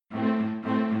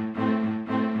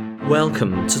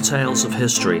Welcome to Tales of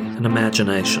History and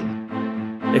Imagination.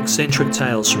 Eccentric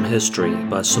Tales from History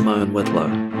by Simone Whitlow.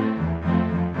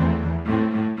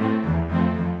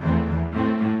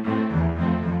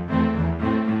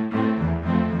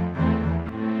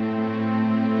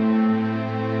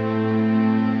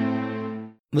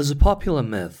 There's a popular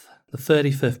myth, the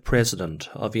 35th President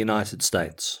of the United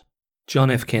States, John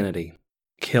F. Kennedy,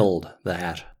 killed the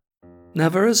hat. Now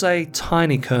there is a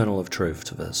tiny kernel of truth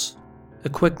to this. A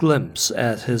quick glimpse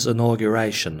at his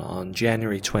inauguration on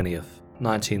January 20th,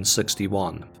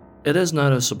 1961. It is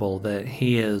noticeable that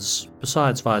he is,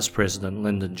 besides Vice President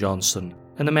Lyndon Johnson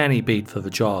and the man he beat for the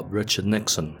job, Richard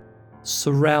Nixon,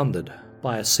 surrounded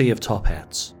by a sea of top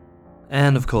hats.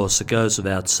 And of course, it goes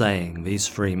without saying these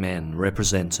three men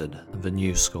represented the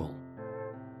new school.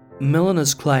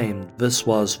 Milliners claimed this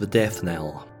was the death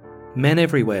knell. Men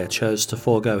everywhere chose to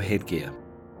forego headgear.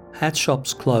 Hat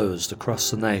shops closed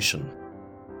across the nation.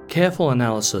 Careful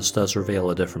analysis does reveal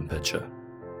a different picture.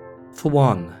 For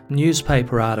one,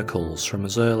 newspaper articles from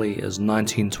as early as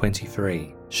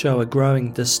 1923 show a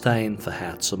growing disdain for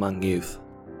hats among youth.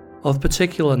 Of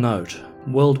particular note,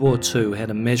 World War II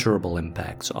had a measurable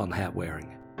impact on hat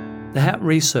wearing. The Hat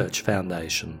Research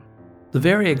Foundation. The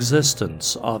very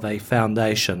existence of a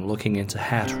foundation looking into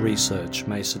hat research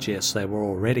may suggest they were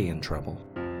already in trouble.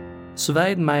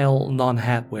 Surveyed male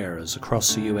non-hat wearers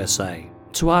across the USA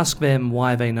to ask them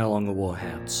why they no longer wore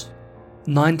hats.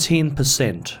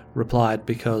 19% replied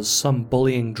because some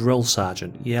bullying drill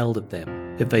sergeant yelled at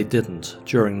them if they didn't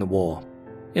during the war.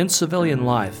 In civilian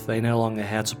life, they no longer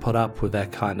had to put up with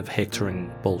that kind of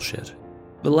hectoring bullshit.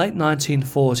 The late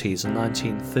 1940s and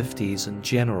 1950s in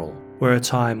general were a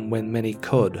time when many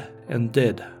could, and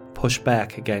did, push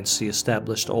back against the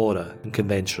established order and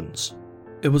conventions.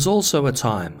 It was also a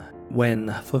time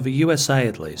when, for the USA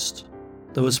at least,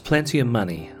 there was plenty of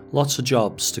money, lots of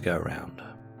jobs to go around.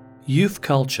 Youth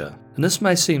culture, and this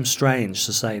may seem strange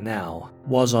to say now,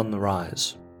 was on the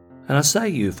rise. And I say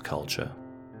youth culture,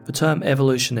 the term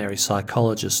evolutionary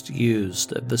psychologists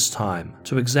used at this time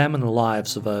to examine the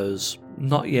lives of those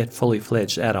not yet fully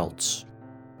fledged adults,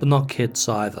 but not kids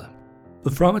either.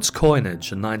 But from its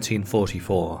coinage in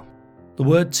 1944, the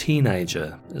word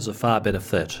teenager is a far better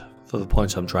fit for the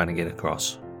point I'm trying to get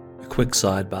across. A quick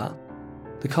sidebar.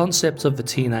 The concept of the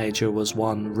teenager was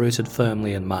one rooted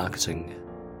firmly in marketing.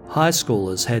 High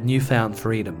schoolers had newfound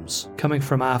freedoms, coming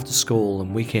from after-school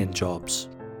and weekend jobs.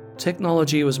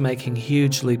 Technology was making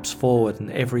huge leaps forward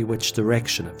in every which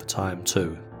direction at the time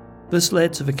too. This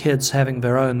led to the kids having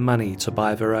their own money to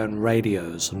buy their own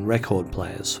radios and record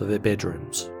players for their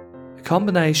bedrooms. A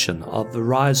combination of the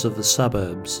rise of the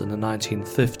suburbs in the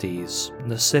 1950s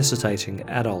necessitating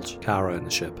adult car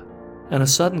ownership, and a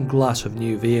sudden glut of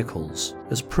new vehicles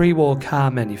as pre-war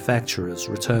car manufacturers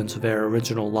returned to their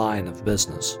original line of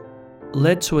business,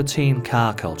 led to a teen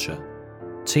car culture.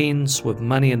 Teens with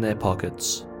money in their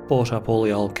pockets bought up all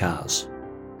the old cars.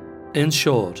 In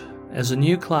short, as a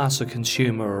new class of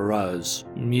consumer arose,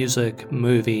 music,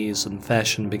 movies, and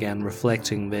fashion began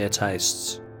reflecting their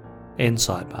tastes. End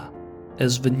sidebar.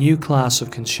 As the new class of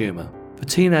consumer, the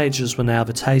teenagers were now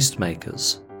the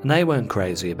tastemakers, and they weren't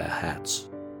crazy about hats.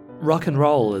 Rock and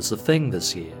roll is the thing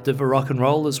this year. Did the rock and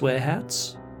rollers wear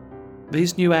hats?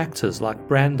 These new actors like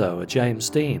Brando or James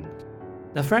Dean.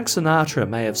 Now Frank Sinatra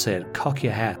may have said cock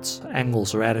your hats,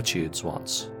 angles or attitudes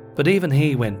once, but even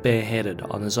he went bareheaded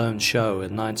on his own show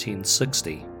in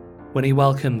 1960 when he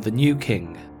welcomed the new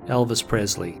king, Elvis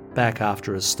Presley, back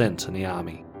after his stint in the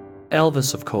army.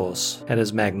 Elvis, of course, had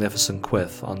his magnificent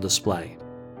quiff on display,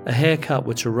 a haircut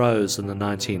which arose in the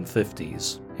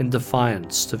 1950s in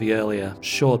defiance to the earlier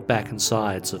short back and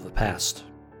sides of the past.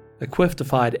 A quiff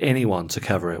defied anyone to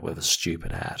cover it with a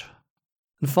stupid hat.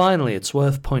 And finally, it's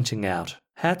worth pointing out,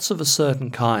 hats of a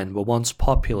certain kind were once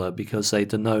popular because they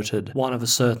denoted one of a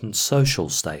certain social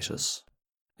status.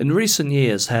 In recent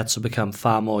years, hats have become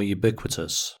far more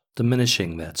ubiquitous,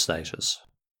 diminishing that status.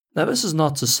 Now this is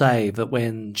not to say that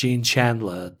when Gene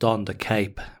Chandler donned a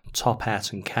cape, top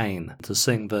hat and cane to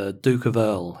sing the Duke of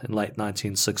Earl in late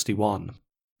 1961,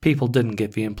 people didn't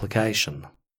get the implication.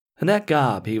 In that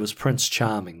garb he was Prince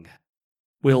Charming.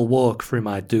 We'll walk through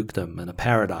my dukedom in a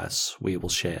paradise we will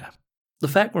share. The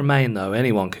fact remained though,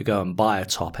 anyone could go and buy a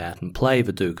top hat and play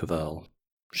the Duke of Earl,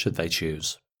 should they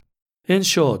choose. In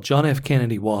short, John F.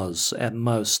 Kennedy was, at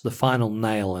most, the final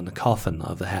nail in the coffin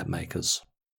of the hat makers.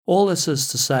 All this is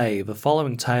to say, the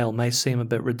following tale may seem a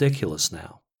bit ridiculous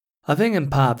now. I think in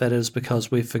part that is because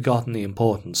we've forgotten the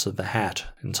importance of the hat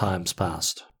in times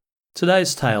past.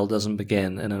 Today's tale doesn't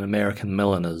begin in an American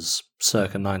milliner's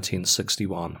circa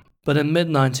 1961, but in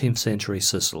mid-19th century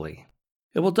Sicily.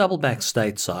 It will double back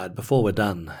stateside before we're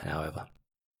done, however.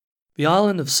 The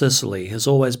island of Sicily has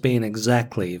always been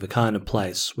exactly the kind of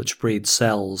place which breeds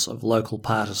cells of local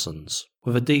partisans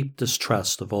with a deep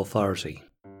distrust of authority.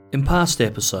 In past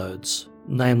episodes,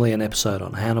 namely an episode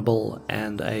on Hannibal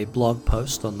and a blog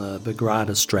post on the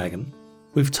Bagradus dragon,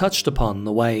 we've touched upon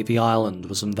the way the island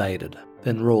was invaded,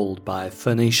 then ruled by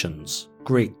Phoenicians,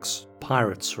 Greeks,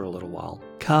 pirates for a little while,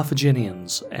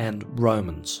 Carthaginians, and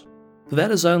Romans. But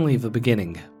that is only the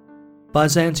beginning.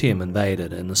 Byzantium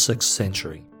invaded in the 6th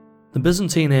century. The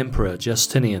Byzantine Emperor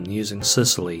Justinian using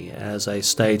Sicily as a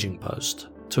staging post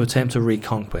to attempt a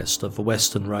reconquest of the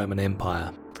Western Roman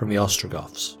Empire from the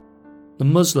Ostrogoths. The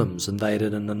Muslims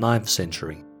invaded in the 9th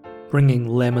century, bringing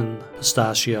lemon,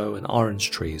 pistachio, and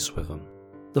orange trees with them.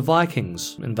 The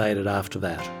Vikings invaded after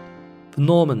that. The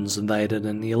Normans invaded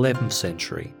in the 11th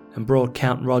century and brought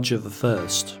Count Roger I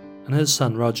and his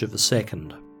son Roger II,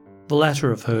 the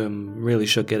latter of whom really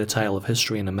should get a tale of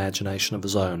history and imagination of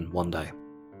his own one day.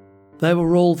 They were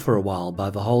ruled for a while by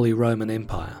the Holy Roman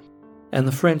Empire, and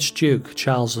the French Duke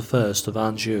Charles I of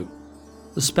Anjou.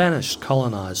 The Spanish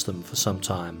colonized them for some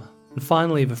time, and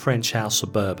finally the French House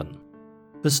of Bourbon.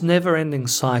 This never-ending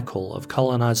cycle of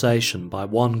colonization by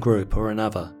one group or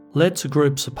another led to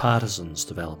groups of partisans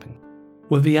developing,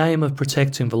 with the aim of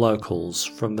protecting the locals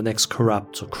from the next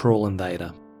corrupt or cruel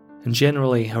invader, and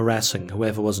generally harassing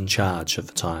whoever was in charge at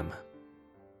the time.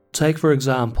 Take for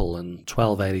example in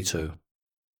 1282.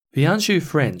 The Anjou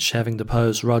French, having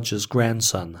deposed Roger's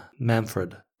grandson,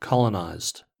 Manfred,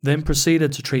 colonized, then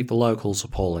proceeded to treat the locals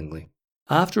appallingly.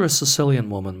 After a Sicilian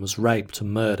woman was raped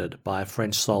and murdered by a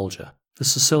French soldier, the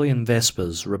Sicilian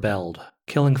Vespers rebelled,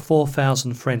 killing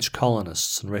 4,000 French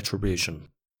colonists in retribution.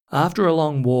 After a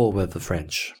long war with the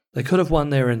French, they could have won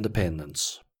their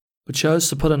independence, but chose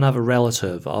to put another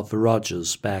relative of the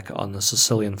Rogers back on the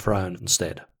Sicilian throne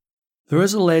instead. There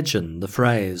is a legend, the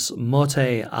phrase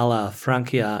Morte alla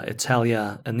Francia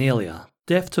Italia Anelia,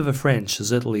 death to the French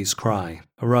is Italy's cry,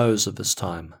 arose at this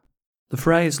time. The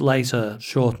phrase later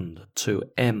shortened to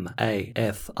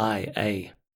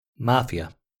M-A-F-I-A, Mafia.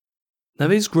 Now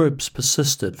these groups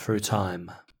persisted through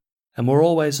time, and were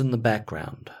always in the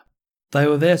background. They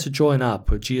were there to join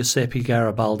up with Giuseppe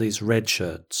Garibaldi's Red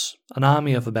Shirts, an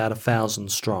army of about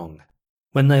 1,000 strong,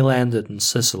 when they landed in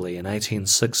Sicily in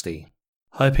 1860,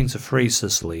 hoping to free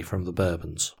Sicily from the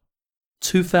Bourbons.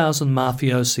 2,000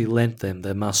 mafiosi lent them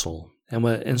their muscle and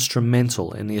were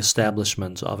instrumental in the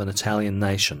establishment of an Italian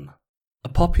nation. A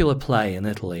popular play in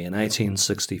Italy in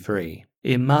 1863, I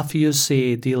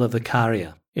Mafiosi della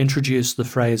Vicaria, introduced the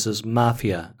phrases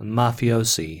mafia and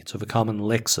mafiosi to the common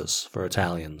lexis for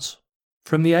Italians.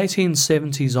 From the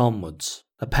 1870s onwards,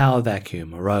 a power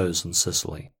vacuum arose in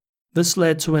Sicily. This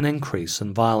led to an increase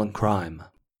in violent crime,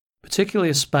 particularly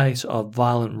a spate of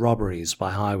violent robberies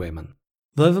by highwaymen.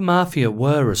 Though the mafia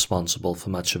were responsible for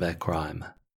much of that crime,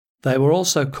 they were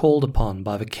also called upon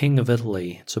by the King of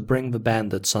Italy to bring the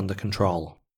bandits under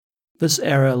control. This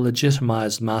era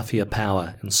legitimized mafia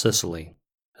power in Sicily,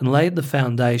 and laid the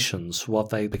foundations for what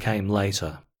they became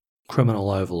later, criminal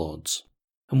overlords,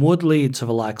 and would lead to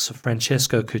the likes of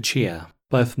Francesco Cuccia,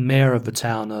 both mayor of the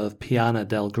town of Piana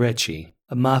del Greci,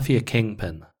 a mafia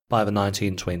kingpin by the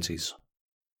 1920s.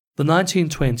 The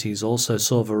 1920s also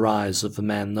saw the rise of the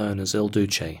man known as Il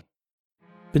Duce.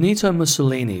 Benito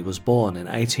Mussolini was born in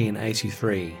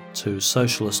 1883 to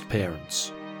socialist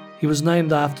parents. He was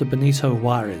named after Benito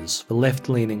Juarez, the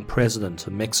left-leaning president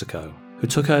of Mexico, who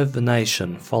took over the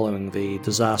nation following the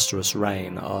disastrous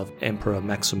reign of Emperor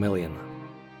Maximilian.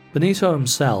 Benito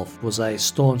himself was a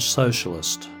staunch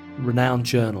socialist, renowned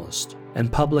journalist, and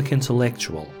public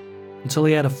intellectual, until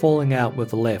he had a falling out with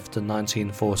the left in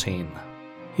 1914.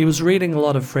 He was reading a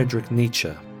lot of Friedrich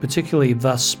Nietzsche, particularly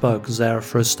Thus Spoke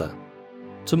Zarathustra.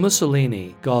 To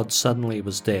Mussolini, God suddenly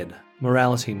was dead,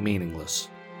 morality meaningless.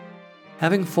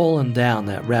 Having fallen down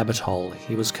that rabbit hole,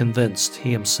 he was convinced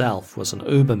he himself was an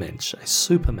Übermensch, a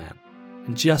superman,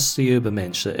 and just the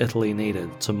Übermensch that Italy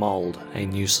needed to mould a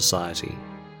new society.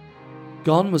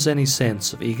 Gone was any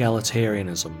sense of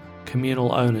egalitarianism,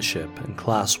 communal ownership, and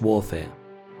class warfare,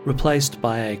 replaced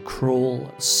by a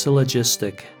cruel,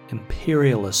 syllogistic,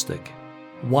 imperialistic,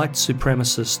 white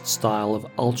supremacist style of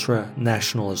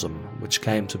ultra-nationalism which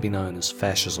came to be known as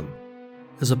fascism.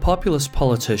 As a populist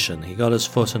politician, he got his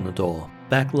foot in the door,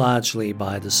 backed largely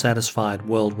by dissatisfied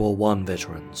World War I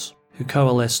veterans, who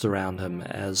coalesced around him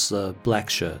as the Black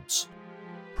Shirts.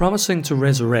 Promising to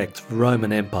resurrect the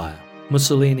Roman Empire,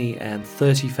 Mussolini and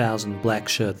 30,000 black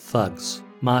shirt thugs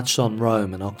marched on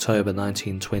Rome in October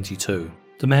 1922,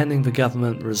 demanding the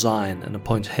government resign and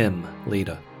appoint him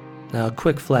leader. Now a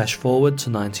quick flash forward to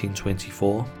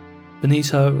 1924.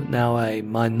 Benito, now a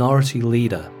minority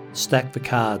leader, stacked the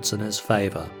cards in his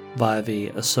favour via the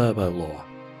Acerbo law,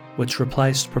 which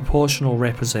replaced proportional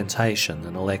representation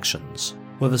in elections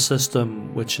with a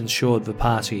system which ensured the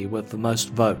party with the most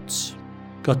votes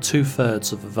got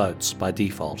 2/3 of the votes by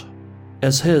default.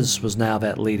 As his was now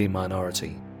that leading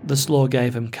minority, this law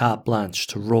gave him carte blanche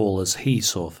to rule as he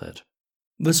saw fit.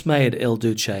 This made Il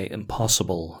Duce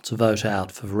impossible to vote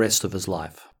out for the rest of his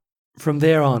life. From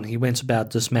there on, he went about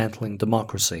dismantling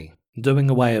democracy, doing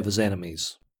away with his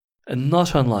enemies, and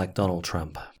not unlike Donald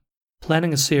Trump,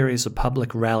 planning a series of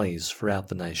public rallies throughout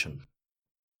the nation.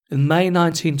 In May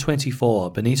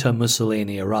 1924, Benito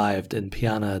Mussolini arrived in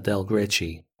Piana del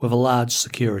Greci with a large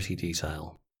security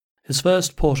detail. His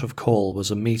first port of call was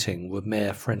a meeting with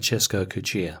Mayor Francesco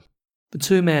Cuccia. The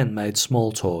two men made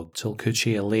small talk till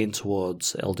Cuccia leaned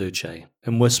towards Il Duce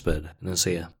and whispered in his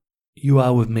ear, "You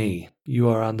are with me. You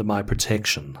are under my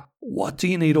protection. What do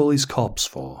you need all these cops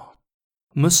for?"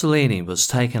 Mussolini was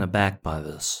taken aback by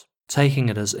this, taking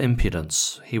it as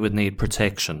impudence he would need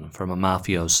protection from a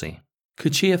mafiosi.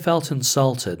 Cuccia felt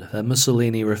insulted that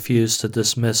Mussolini refused to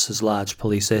dismiss his large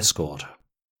police escort.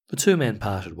 The two men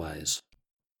parted ways.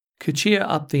 Cuccia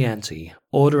upped the ante,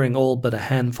 ordering all but a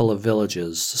handful of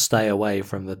villagers to stay away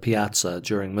from the piazza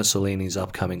during Mussolini's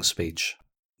upcoming speech.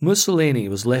 Mussolini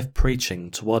was left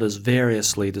preaching to what is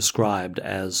variously described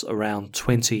as around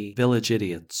 20 village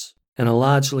idiots in a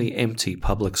largely empty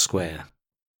public square.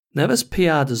 Now this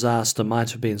PR disaster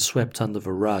might have been swept under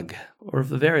the rug, or at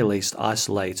the very least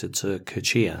isolated to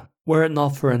Cuccia, were it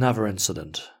not for another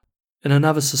incident, in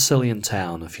another Sicilian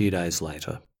town a few days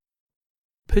later.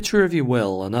 Picture, if you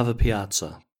will, another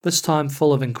piazza, this time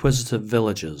full of inquisitive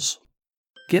villagers.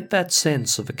 Get that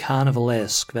sense of the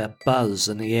carnivalesque, that buzz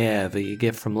in the air that you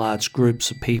get from large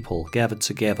groups of people gathered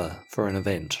together for an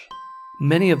event.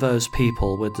 Many of those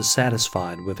people were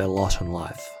dissatisfied with their lot in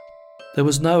life. There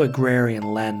was no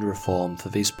agrarian land reform for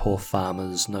these poor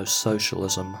farmers, no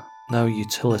socialism, no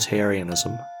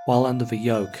utilitarianism, while under the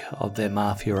yoke of their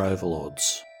mafia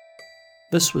overlords.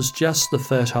 This was just the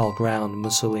fertile ground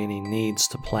Mussolini needs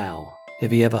to plough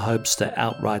if he ever hopes to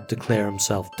outright declare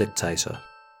himself dictator.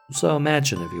 So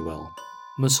imagine, if you will,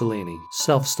 Mussolini,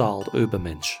 self-styled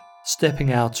Übermensch,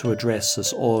 stepping out to address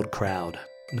this awed crowd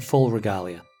in full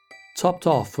regalia, topped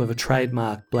off with a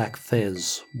trademark black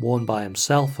fez, worn by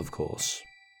himself of course,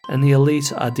 and the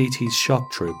elite Arditi's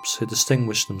shock troops who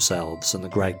distinguished themselves in the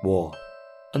Great War.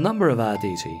 A number of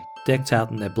Arditi, decked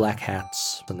out in their black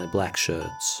hats and their black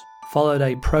shirts, followed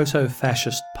a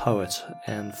proto-fascist poet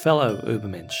and fellow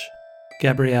Übermensch,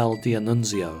 Gabriele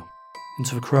D'Annunzio,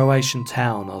 into the Croatian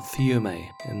town of Fiume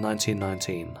in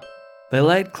 1919. They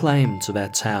laid claim to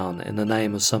that town in the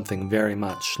name of something very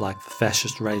much like the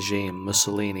fascist regime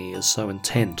Mussolini is so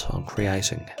intent on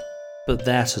creating. But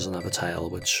that is another tale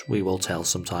which we will tell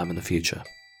sometime in the future.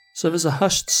 So there's a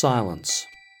hushed silence.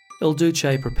 Il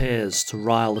Duce prepares to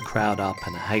rile the crowd up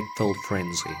in a hate-filled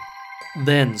frenzy.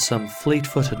 Then some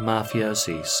fleet-footed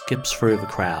mafiosi skips through the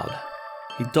crowd.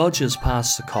 He dodges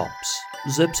past the cops,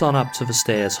 zips on up to the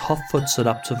stairs, hot-foots it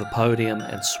up to the podium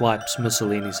and swipes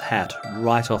Mussolini's hat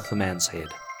right off the man's head.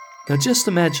 Now just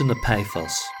imagine the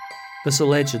pathos. This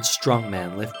alleged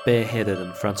strongman left bareheaded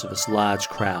in front of this large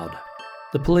crowd.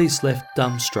 The police left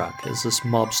dumbstruck as this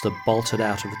mobster bolted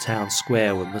out of the town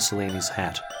square with Mussolini's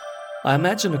hat. I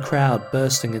imagine a crowd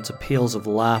bursting into peals of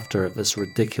laughter at this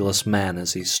ridiculous man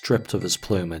as he's stripped of his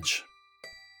plumage.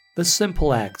 This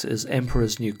simple act is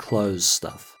Emperor's New Clothes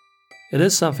stuff. It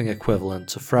is something equivalent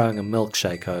to throwing a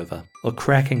milkshake over, or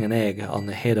cracking an egg on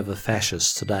the head of a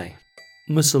fascist today.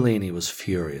 Mussolini was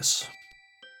furious.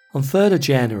 On 3rd of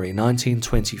January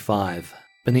 1925,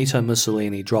 Benito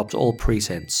Mussolini dropped all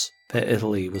pretense that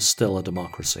Italy was still a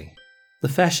democracy. The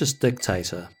fascist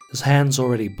dictator, his hands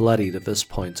already bloodied at this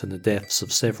point in the deaths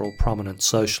of several prominent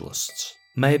socialists,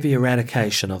 made the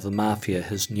eradication of the mafia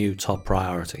his new top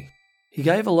priority. He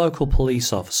gave a local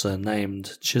police officer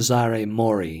named Cesare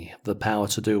Mori the power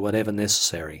to do whatever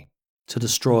necessary to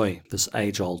destroy this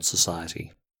age-old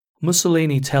society.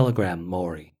 Mussolini telegrammed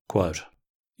Mori, quote,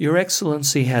 "Your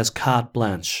Excellency has carte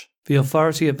blanche. The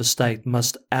authority of the state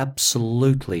must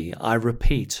absolutely, I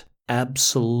repeat,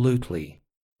 absolutely,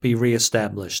 be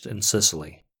re-established in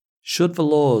Sicily. Should the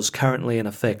laws currently in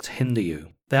effect hinder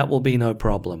you, that will be no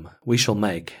problem. We shall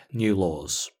make new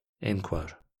laws." End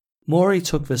quote. Mori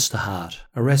took this to heart,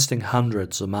 arresting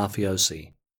hundreds of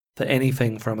mafiosi for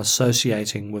anything from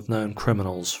associating with known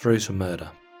criminals through to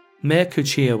murder. Mayor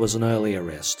Cuccia was an early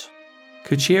arrest.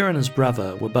 Cuccia and his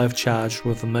brother were both charged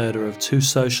with the murder of 2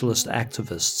 socialist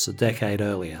activists a decade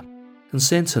earlier, and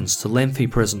sentenced to lengthy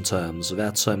prison terms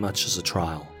without so much as a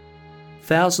trial.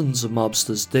 Thousands of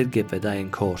mobsters did get their day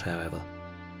in court, however,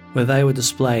 where they were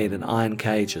displayed in iron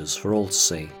cages for all to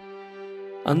see.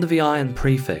 Under the Iron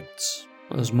Prefects,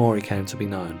 as Maury came to be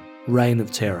known, reign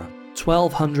of terror,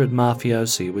 1,200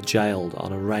 mafiosi were jailed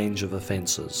on a range of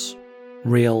offences,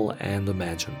 real and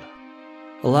imagined.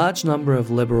 A large number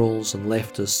of liberals and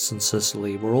leftists in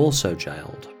Sicily were also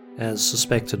jailed as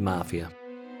suspected mafia.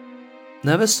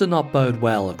 Now this did not bode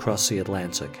well across the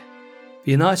Atlantic.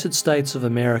 The United States of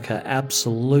America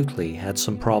absolutely had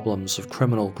some problems with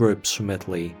criminal groups from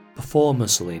Italy before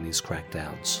Mussolini's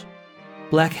crackdowns.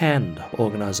 Black Hand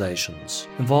organisations,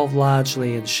 involved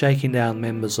largely in shaking down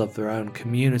members of their own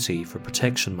community for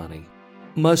protection money,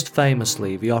 most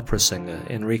famously the opera singer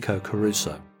Enrico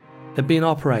Caruso, had been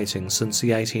operating since the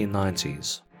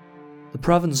 1890s. The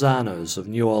Provenzanos of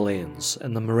New Orleans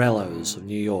and the Morellos of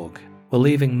New York were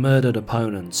leaving murdered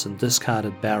opponents in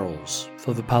discarded barrels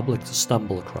for the public to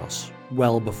stumble across,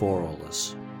 well before all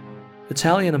this.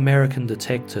 Italian-American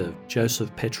detective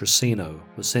Joseph Petrosino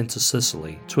was sent to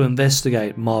Sicily to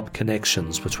investigate mob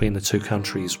connections between the two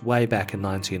countries way back in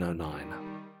 1909.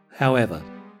 However,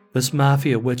 this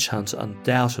mafia witch hunt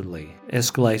undoubtedly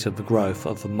escalated the growth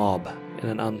of the mob in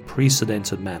an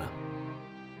unprecedented manner.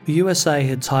 The USA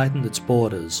had tightened its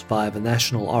borders via the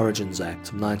National Origins Act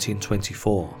of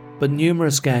 1924, but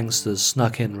numerous gangsters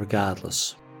snuck in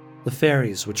regardless. The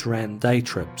ferries which ran day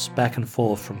trips back and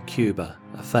forth from Cuba,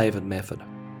 a favoured method.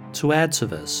 To add to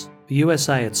this, the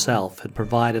USA itself had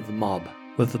provided the mob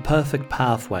with the perfect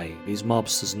pathway these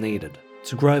mobsters needed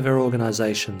to grow their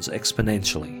organisations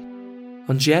exponentially.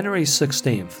 On January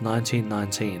 16,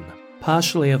 1919,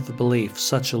 partially of the belief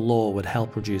such a law would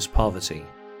help reduce poverty,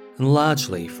 and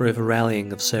largely through the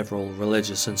rallying of several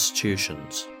religious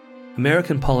institutions,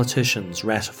 American politicians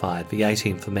ratified the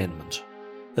 18th Amendment,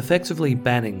 effectively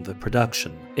banning the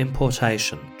production,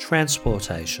 importation,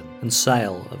 transportation, and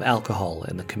sale of alcohol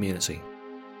in the community.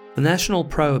 The National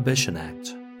Prohibition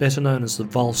Act, better known as the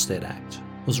Volstead Act,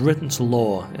 was written to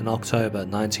law in October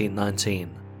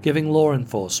 1919, giving law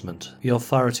enforcement the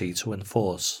authority to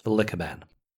enforce the liquor ban.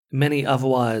 Many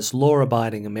otherwise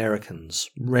law-abiding Americans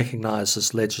recognized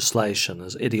this legislation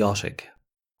as idiotic.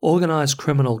 Organized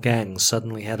criminal gangs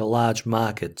suddenly had a large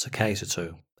market to cater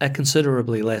to, at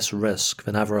considerably less risk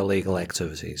than other illegal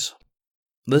activities.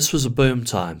 This was a boom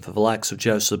time for the likes of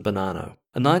Joseph Bonanno,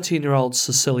 a 19-year-old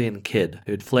Sicilian kid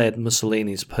who'd fled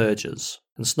Mussolini's purges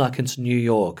and snuck into New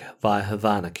York via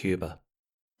Havana, Cuba.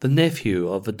 The nephew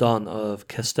of the Don of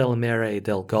Castellammare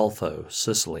del Golfo,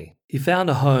 Sicily, he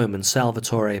found a home in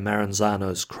Salvatore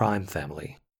Maranzano's crime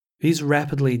family. These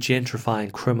rapidly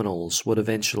gentrifying criminals would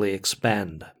eventually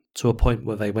expand to a point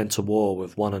where they went to war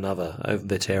with one another over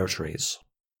their territories.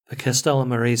 The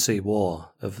Castellammarese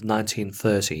War of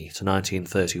 1930 to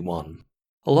 1931.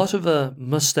 A lot of the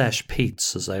Mustache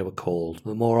Petes, as they were called,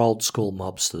 the more old-school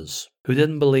mobsters, who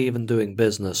didn't believe in doing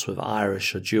business with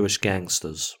Irish or Jewish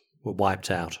gangsters, were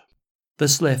wiped out.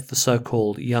 This left the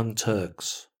so-called Young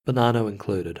Turks, Bonanno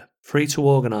included, free to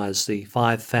organize the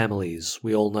 5 families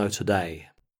we all know today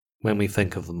when we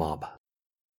think of the mob.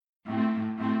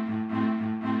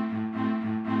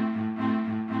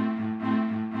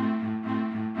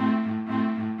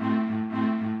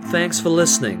 Thanks for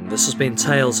listening. This has been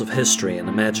Tales of History and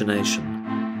Imagination.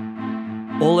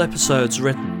 All episodes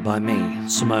written by me,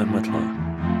 Simone Whitlow.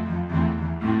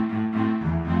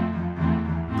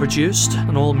 Produced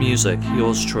and all music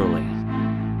yours truly.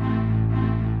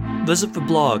 Visit the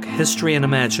blog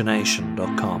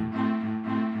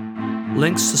historyandimagination.com.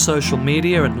 Links to social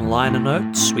media and liner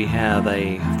notes. We have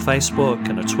a Facebook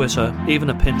and a Twitter, even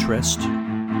a Pinterest.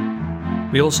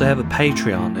 We also have a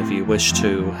Patreon if you wish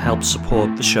to help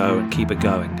support the show and keep it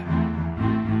going.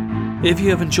 If you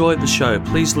have enjoyed the show,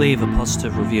 please leave a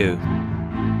positive review.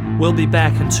 We'll be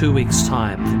back in 2 weeks'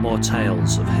 time for more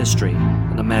tales of history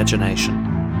and imagination.